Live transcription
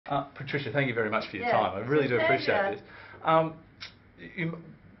Patricia, thank you very much for your Yeah, time. I really do appreciate pleasure. this. You're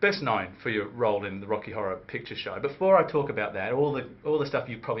best known for your role in the Rocky Horror Picture Show. Before I talk about that, all the stuff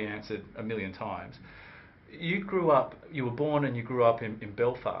you've probably answered a million times. You were born and you grew up in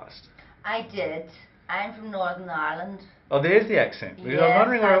Belfast. I did. I'm from Northern Ireland. Oh, there's the accent. Yes, I was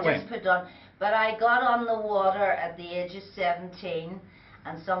wondering where I it went. just put on. But I got on the water at the age of 17,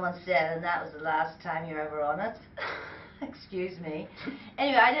 and someone said, and that was the last time you're ever on it. Excuse me.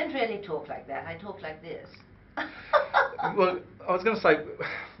 Anyway, I don't really talk like that. I talk like this. Well, I was going to say,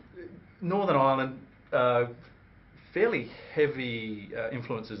 Northern Ireland, fairly heavy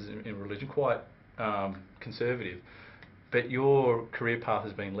influences in religion, quite conservative, but your career path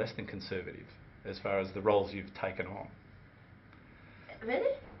has been less than conservative as far as the roles you've taken on.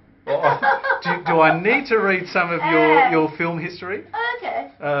 Really? Well, do I need to read some of your film history? Okay.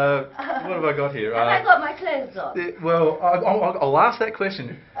 What have I got here? Have I got my clothes on? Well, I'll ask that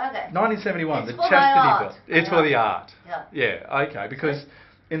question. Okay. 1971, It's the for chastity my art. belt. It's for the art. Yeah. Yeah. Okay. Because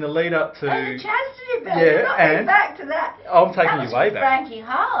in the lead up to the chastity belt. Yeah, You're not going and back to that. I'm taking That you way was back. Frankie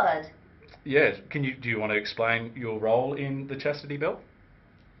Howard. Yes. Do you want to explain your role in the chastity belt?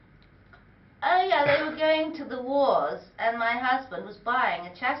 Oh yeah, they were going to the wars, and my husband was buying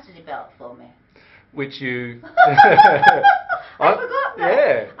a chastity belt for me. Which you. I forgot that.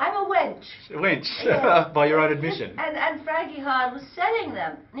 Yeah. I'm a wench. Wench, Yeah. by your own admission. And Frankie Hard was selling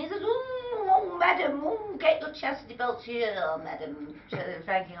them. And he said, oh, madam, get your chastity belts here, madam.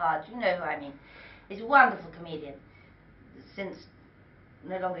 Frankie Hard, you know who I mean. He's a wonderful comedian. Since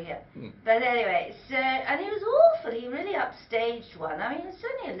no longer here. But anyway, so, and he was awful. He really upstaged one. I mean, it's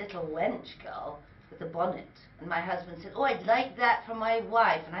only a little wench girl with a bonnet. And my husband said, oh, I'd like that for my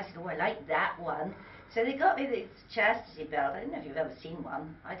wife. And I said, oh, I like that one. So they got me this chastity belt. I don't know if you've ever seen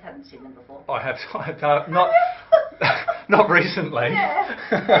one. I hadn't seen them before. I have not recently. Yeah.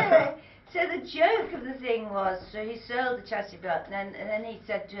 Anyway, so the joke of the thing was, so he sold the chastity belt, and then he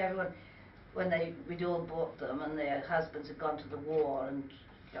said to everyone, when we'd all bought them, and their husbands had gone to the war and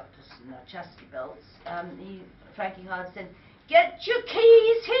got us chastity belts, Frankie Hard said, get your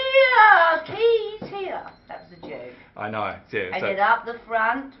keys here, keys here. That was the joke. I know, yeah. I did up the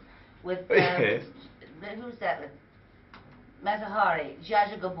front with, Yes. who's that with? Matahari, Zsa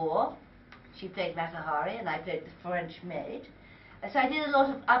Zsa Gabor. She played Matahari, and I played the French maid. So I did a lot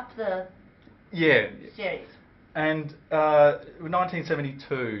of up the series. And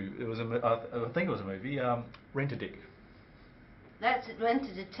 1972, it was I think it was a movie, Rent-A-Dick. That's Rent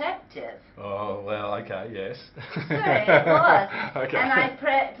a Detective. Oh, well, okay, yes. Sorry, it was. Okay. And I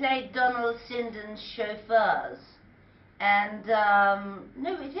played Donald Sinden's chauffeurs. And,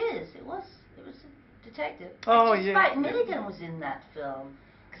 no, it was a detective. Oh, Actually, yeah. Spike Milligan was in that film.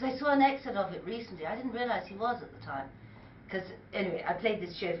 Because I saw an excerpt of it recently. I didn't realise he was at the time. Because, anyway, I played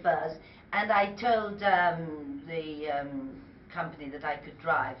this chauffeurs. And I told the company that I could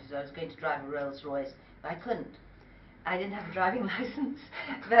drive. So I was going to drive a Rolls Royce. But I couldn't. I didn't have a driving license.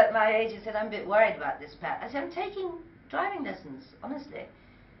 But my agent said, I'm a bit worried about this, Pat. I said, I'm taking driving lessons, honestly.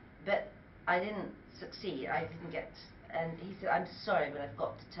 But I didn't succeed. I didn't get... And he said, I'm sorry, but I've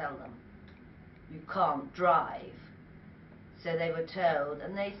got to tell them. You can't drive. So they were told,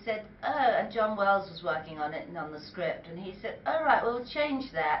 and they said, oh, and John Wells was working on it and on the script, and he said, all right, we'll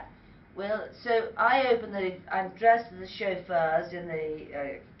change that. Well, so I'm dressed as the chauffeurs in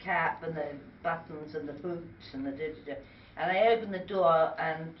the cap and the buttons and the boots and the da-da-da. And I open the door,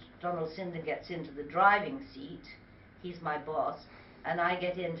 and Donald Sinden gets into the driving seat. He's my boss. And I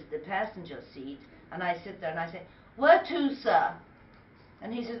get into the passenger seat, and I sit there and I say, where to, sir?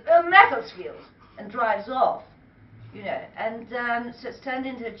 And he says, oh, Macclesfield, and drives off. You know, and so it's turned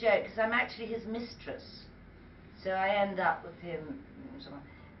into a joke, because I'm actually his mistress. So I end up with him.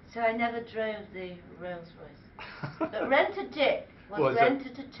 So I never drove the Rolls Royce. But Rent-A-Dick was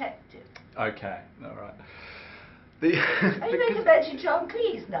Rent-A-Detective. Okay, all right. Are you going to mention John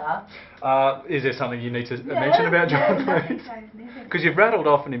Cleese now? Is there something you need to mention about John Cleese? Because you've rattled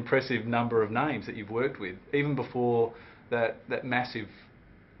off an impressive number of names that you've worked with, even before that massive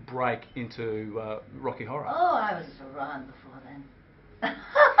break into Rocky Horror. Oh, I was around before then.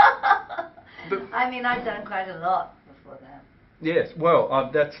 I mean, I've done quite a lot before that. Yes, well,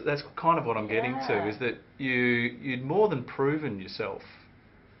 that's kind of what I'm getting to, is that you'd more than proven yourself.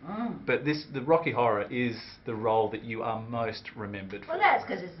 But the Rocky Horror is the role that you are most remembered for. Well, that's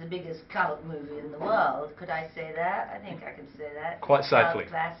because it's the biggest cult movie in the world. Could I say that? I think I can say that. Quite safely. Cult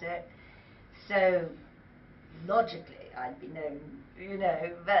classic. So, logically, I'd be known, you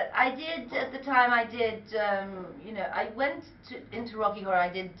know. But I did, at the time, you know, I went into Rocky Horror, I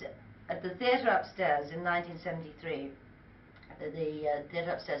did at the theatre upstairs in 1973. the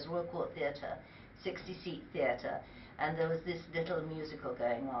theatre upstairs, Royal Court Theatre, 60-seat theatre, and there was this little musical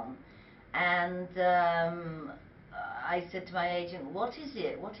going on. And I said to my agent, what is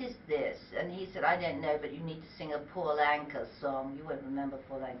it? What is this? And he said, I don't know, but you need to sing a Paul Anka song. You won't remember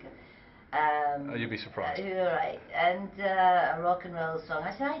Paul Anka. Oh, you'd be surprised. You're right. And a rock and roll song.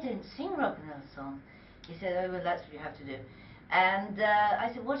 I said, I don't sing rock and roll songs. He said, oh, well, that's what you have to do. And I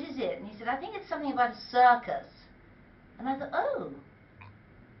said, what is it? And he said, I think it's something about a circus. And I thought, oh.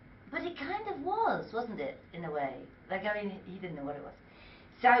 But it kind of was, wasn't it, in a way? Like, I mean, he didn't know what it was.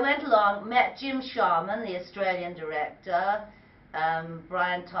 So I went along, met Jim Sharman, the Australian director,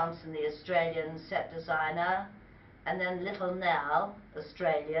 Brian Thompson, the Australian set designer, and then Little Nell,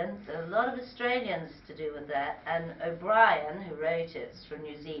 Australian. So a lot of Australians to do with that. And O'Brien, who wrote it, is from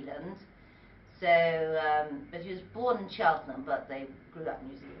New Zealand. So, but he was born in Cheltenham, but they grew up in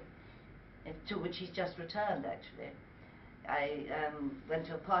New Zealand, to which he's just returned, actually. I went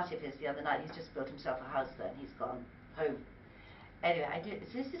to a party of his the other night. He's just built himself a house there, and he's gone home. Anyway,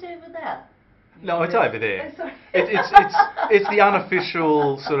 is this over there? No, it's over there. Oh, sorry. It's the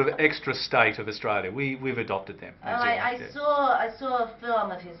unofficial sort of extra state of Australia. We've adopted them. Oh, I saw a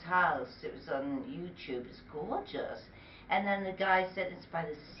film of his house. It was on YouTube. It's gorgeous. And then the guy said it's by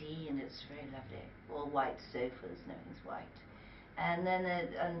the sea and it's very lovely. All white sofas, and everything's white. And then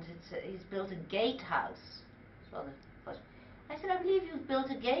he's built a gatehouse. It's rather posh. I said, I believe you've built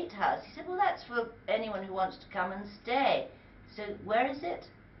a gatehouse. He said, well, that's for anyone who wants to come and stay. So where is it?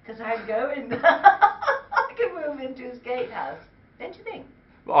 Because I'm going. I can move into his gatehouse. Don't you think?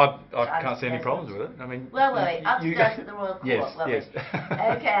 Well, I can't see any problems with it. I mean, well, wait, upstairs at the Royal Court. Yes, yes.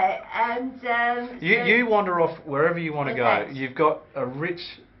 Okay, and you wander off wherever you want to go. Thanks. You've got a rich,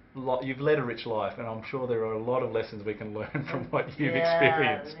 you've led a rich life, and I'm sure there are a lot of lessons we can learn from what you've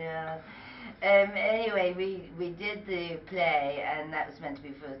experienced. Yeah. Anyway, we did the play, and that was meant to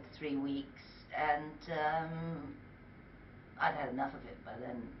be for 3 weeks, and I'd had enough of it by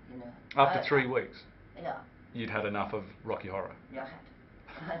then, you know. After 3 weeks? Yeah. You'd had enough of Rocky Horror? Yeah, I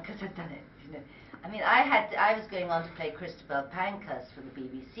had. Because I'd done it, you know. I mean, I was going on to play Christabel Pankhurst for the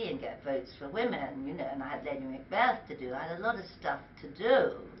BBC and get votes for women, you know, and I had Lady Macbeth to do. I had a lot of stuff to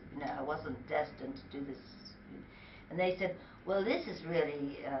do, you know. I wasn't destined to do this. And they said, well, this is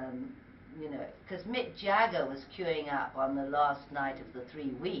really, you know, because Mick Jagger was queuing up on the last night of the 3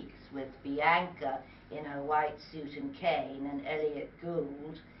 weeks with Bianca in her white suit and cane and Elliot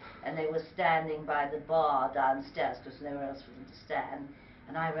Gould, and they were standing by the bar downstairs because there was nowhere else for them to stand.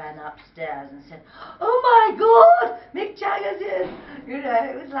 And I ran upstairs and said, oh my God, Mick Jagger's in! You know,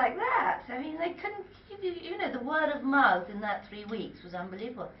 it was like that. I mean, they couldn't give you, you know, the word of mouth in that 3 weeks was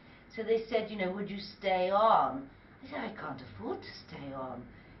unbelievable. So they said, you know, would you stay on? I said, I can't afford to stay on.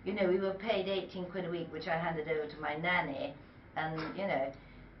 You know, we were paid 18 quid a week, which I handed over to my nanny, and, you know,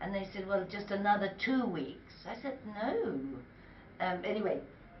 and they said, well, just another 2 weeks. I said, no. Anyway,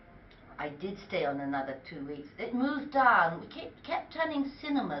 I did stay on another 2 weeks. It moved down. We kept turning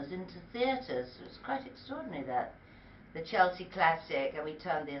cinemas into theatres. It was quite extraordinary, that. The Chelsea Classic, and we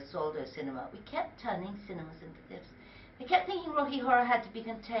turned the Asoldo Cinema. We kept turning cinemas into theatres. They kept thinking Rocky Horror had to be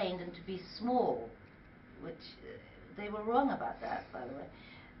contained and to be small, which they were wrong about that, by the way.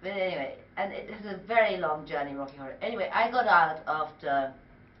 But anyway, and it was a very long journey, Rocky Horror. Anyway, I got out after,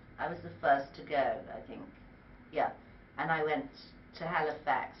 I was the first to go, I think. Yeah, and I went to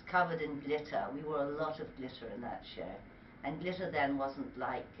Halifax, covered in glitter. We wore a lot of glitter in that show. And glitter then wasn't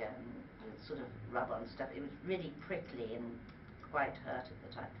like sort of rub-on stuff. It was really prickly and quite hurt at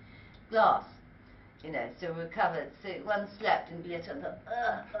the time. Glass, you know, so we were covered. So one slept in glitter and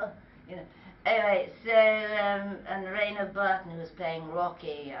thought, you know. Anyway, so, and Rainer Burton, who was playing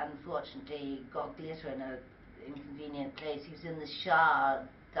Rocky, unfortunately got glitter in an inconvenient place. He was in the shower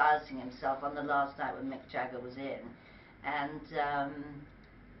dousing himself on the last night when Mick Jagger was in. And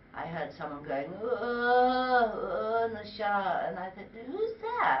I heard someone going, oh, in the shower. And I said, who's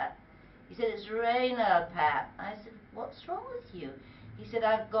that? He said, it's Rainer, Pat. I said, what's wrong with you? He said,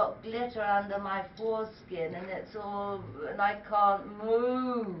 I've got glitter under my foreskin and it's all, and I can't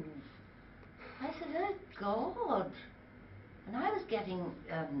move. I said, oh God. And I was getting,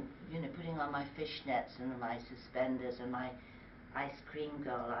 you know, putting on my fishnets and my suspenders and my ice cream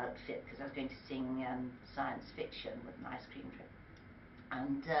girl outfit, because I was going to sing science fiction with an ice cream trip.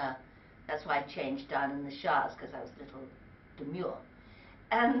 And that's why I changed down in the showers, because I was a little demure.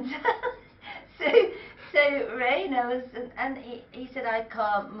 And so Rainer was, and he said, I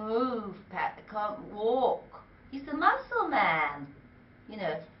can't move, Pat, I can't walk. He's the muscle man, you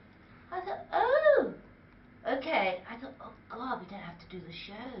know. I thought, oh, okay. I thought, oh God, we don't have to do the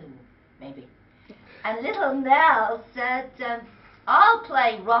show, maybe. And little Nell said, I'll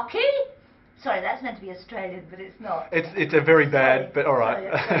play Rocky. Sorry, that's meant to be Australian, but it's not. It's a very bad, Sorry. but all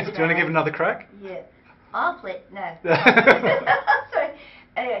right. Sorry, Do you want to give it another crack? Yeah. I'll play. No. Sorry.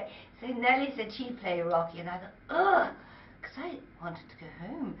 Anyway, so Nellie said she'd play Rocky, and I thought, ugh, because I wanted to go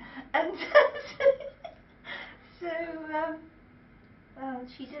home. And so, well,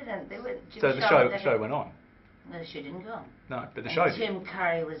 she didn't. They went. So the show went on. No, she didn't go on. No, but the And show did. Tim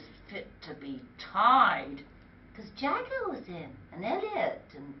Curry was fit to be tied, because Jagger was in, and Elliot,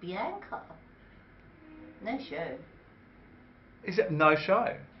 and Bianca. No show. Is it no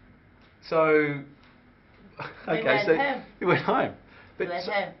show? So, We okay, went so home. you went home. We went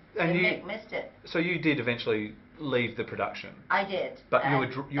home. and So you Mick missed it. So you did eventually leave the production. I did. But you were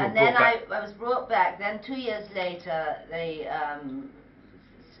and brought then back. I was brought back. Then 2 years later, they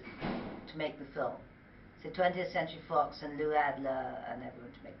to make the film. So 20th Century Fox and Lou Adler and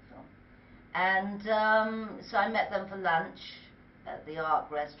everyone to make the film. And so I met them for lunch at the Ark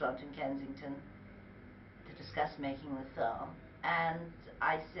restaurant in Kensington to discuss making the film. And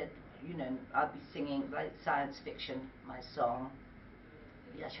I said, you know, I'll be singing like science fiction, my song,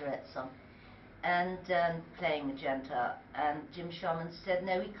 the Usherette song, and playing Magenta. And Jim Sharman said,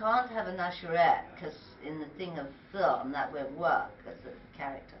 no, we can't have an Usherette, because in the thing of film, that won't work as a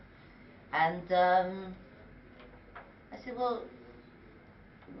character. And I said, well,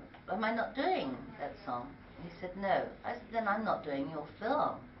 am I not doing that song? He said, no. I said, then I'm not doing your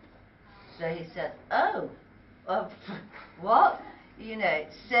film. So he said, oh, what? You know,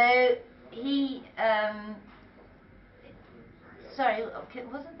 so he, sorry, okay,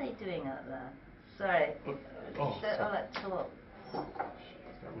 what are they doing out there? Sorry. Oh, So, all that talk.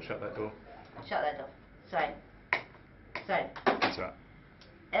 We'll shut that door. Shut that door. Sorry. Sorry. That's right.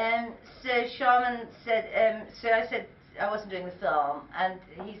 So Sharman said, so I said I wasn't doing the film, and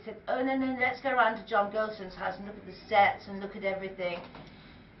he said, oh no, let's go around to John Golson's house and look at the sets and look at everything.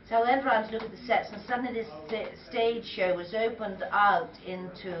 So I went around to look at the sets, and suddenly this stage show was opened out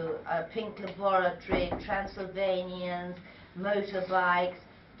into a pink laboratory, Transylvanians, motorbikes,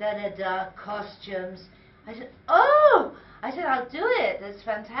 costumes. I said, oh! I said, I'll do it, that's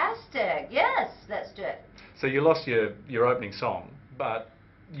fantastic. Yes, let's do it. So you lost your opening song, but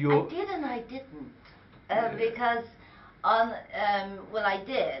I did and I didn't. Because well, I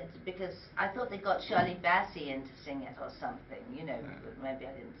did, because I thought they got Shirley Bassey in to sing it or something, you know, but maybe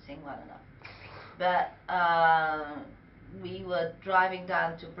I didn't sing well enough. But we were driving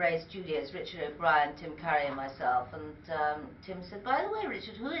down to Bray Studios, Richard O'Brien, Tim Curry and myself, and Tim said, by the way,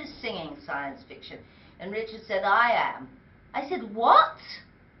 Richard, who is singing science fiction? And Richard said, I am. I said, what?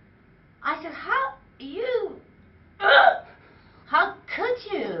 I said, how could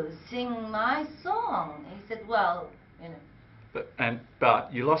you sing my song? He said, well, you know.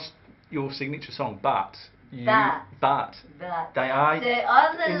 But you lost your signature song, but they are So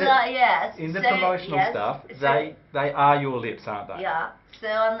on the yes. In the so, promotional yes, stuff, so, they are your lips, aren't they? Yeah. So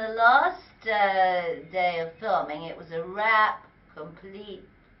on the last day of filming, it was a wrap, complete,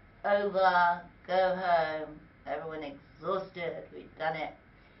 over, go home, everyone exhausted, we'd done it.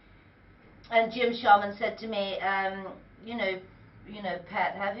 And Jim Sharman said to me, you know,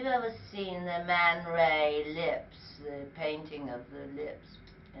 Pat, have you ever seen the Man Ray lips, the painting of the lips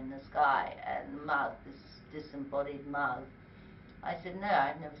in the sky and the mouth, this disembodied mouth? I said, no,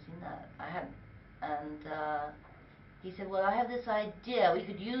 I've never seen that. I hadn't. And he said, well, I have this idea. We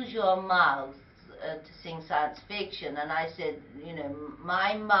could use your mouth to sing science fiction. And I said, you know,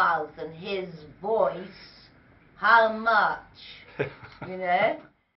 my mouth and his voice, how much? You know?